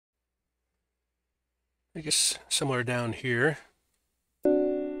I guess somewhere down here.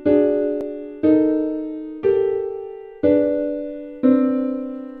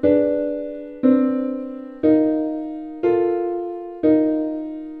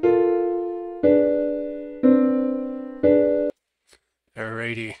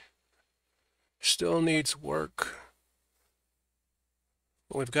 Alrighty. Still needs work.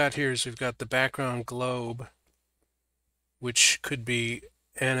 What we've got here is we've got the background globe, which could be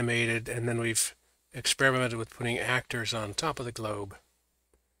animated, and then we've experimented with putting actors on top of the globe.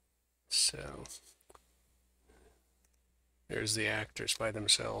 So there's the actors by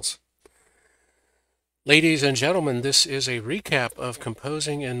themselves. Ladies and gentlemen, this is a recap of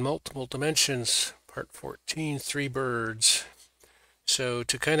Composing in Multiple Dimensions, Part 14, Three Birds. So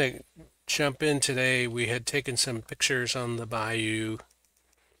to kind of jump in today, we had taken some pictures on the bayou,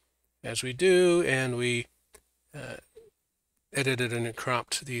 as we do, and we edited and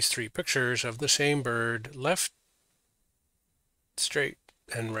cropped these three pictures of the same bird, left, straight,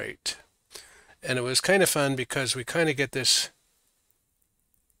 and right. And it was kind of fun because we kind of get this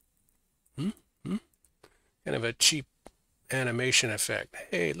kind of a cheap animation effect.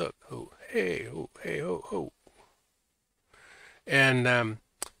 Hey, look, oh, hey, oh, hey, oh, oh. And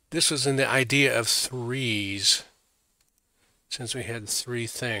this was in the idea of threes, since we had three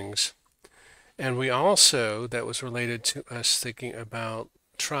things. And we also, that was related to us thinking about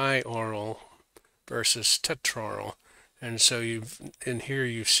triaural versus tetraural. And so in here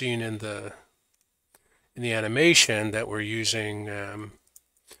you've seen in the animation that we're using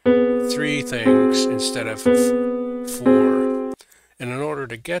three things instead of four. And in order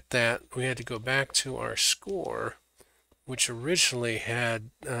to get that, we had to go back to our score, which originally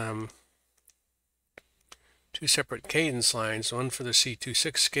had two separate cadence lines, one for the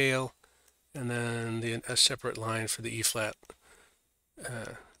C26 scale, and then a separate line for the E flat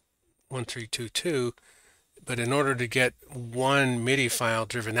 1322. But in order to get one MIDI file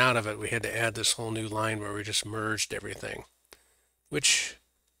driven out of it, we had to add this whole new line where we just merged everything, which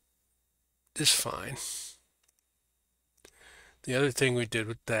is fine. The other thing we did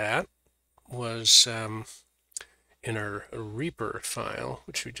with that was in our Reaper file,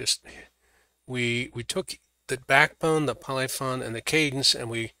 which we took the backbone, the polyphon, and the cadence, and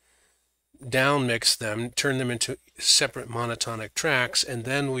we down mixed them, turned them into separate monotonic tracks, and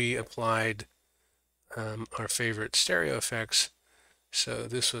then we applied our favorite stereo effects. So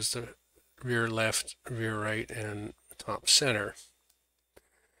this was the rear left, rear right, and top center.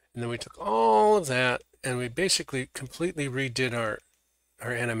 And then we took all of that and we basically completely redid our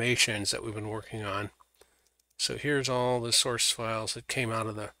animations that we've been working on. So here's all the source files that came out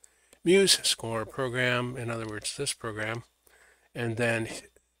of the Muse Score program, in other words, this program, and then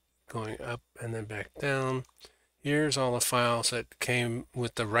going up and then back down. Here's all the files that came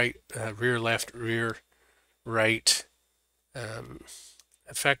with the right, rear left, rear right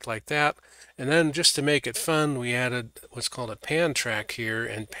effect like that. And then just to make it fun, we added what's called a pan track here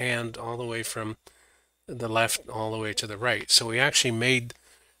and panned all the way from the left all the way to the right. So we actually made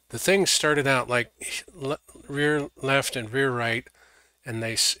the thing started out like rear left and rear right, and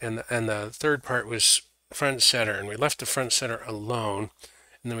the third part was front center, and we left the front center alone.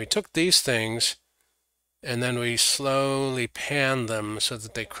 And then we took these things and then we slowly panned them so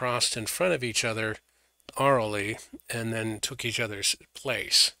that they crossed in front of each other aurally and then took each other's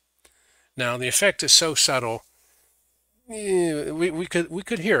place. Now the effect is so subtle, we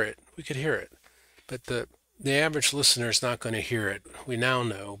could hear it. We could hear it, but the average listener is not going to hear it. We now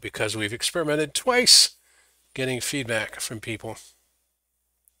know because we've experimented twice getting feedback from people.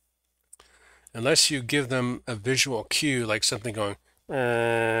 Unless you give them a visual cue like something going,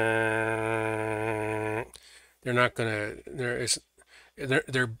 they're not going to,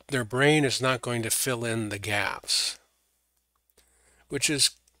 their brain is not going to fill in the gaps, which is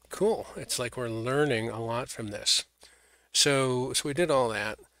cool. It's like we're learning a lot from this. So we did all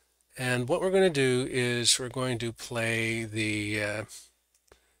that. And what we're going to do is we're going to play the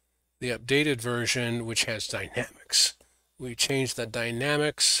updated version, which has dynamics. We changed the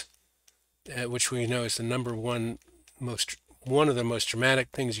dynamics, which we know is the one of the most dramatic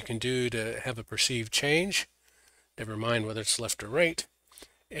things you can do to have a perceived change, never mind whether it's left or right.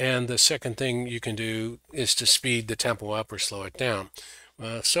 And the second thing you can do is to speed the tempo up or slow it down.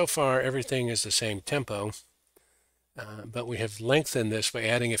 So far, everything is the same tempo, but we have lengthened this by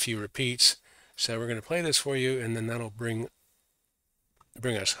adding a few repeats. So we're going to play this for you, and then that'll bring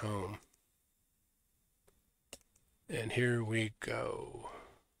us home. And here we go.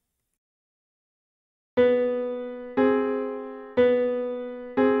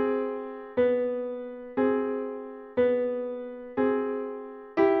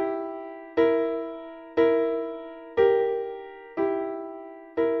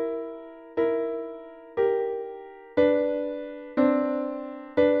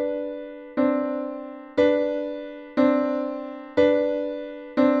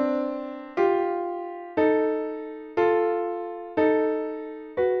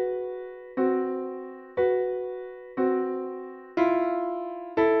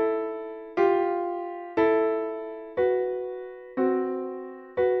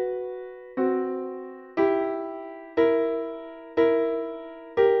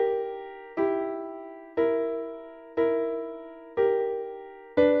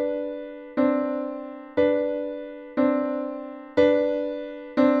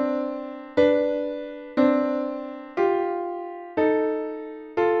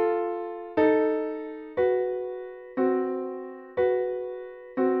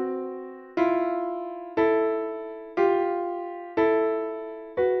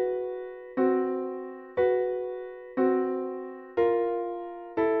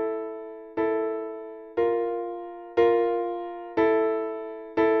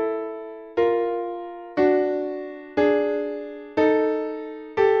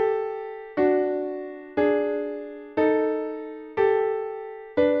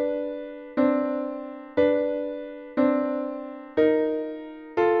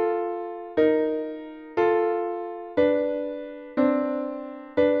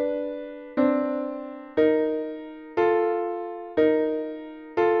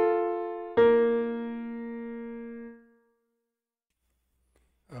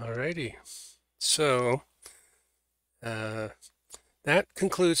 Alrighty. So that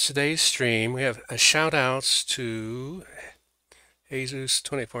concludes today's stream. We have a shout outs to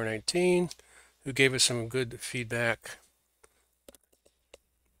Jesus2419, who gave us some good feedback.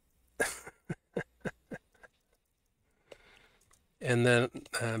 And then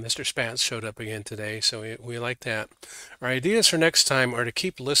Mr. Spatz showed up again today, so we like that. Our ideas for next time are to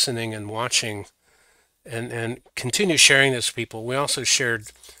keep listening and watching and continue sharing this with people. We also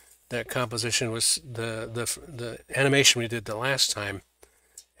shared that composition was the animation we did the last time,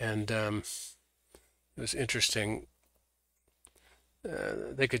 and it was interesting.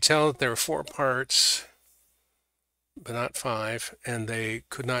 They could tell that there were 4 parts, but not 5, and they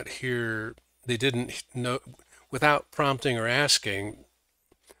could not hear. They didn't know without prompting or asking.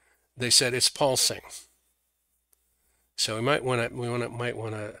 They said it's pulsing. So we might want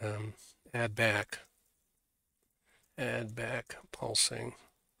to add back pulsing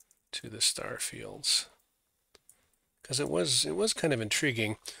to the star fields, because it was kind of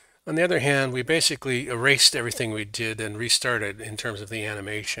intriguing. On the other hand, we basically erased everything we did and restarted in terms of the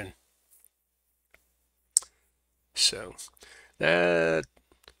animation. So that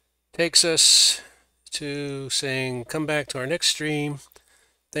takes us to saying come back to our next stream.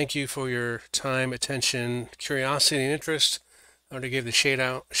 Thank you for your time, attention, curiosity, and interest. I want to give the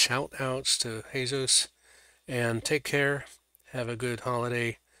shout outs to Jesus, and take care. Have a good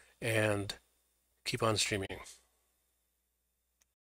holiday and keep on streaming.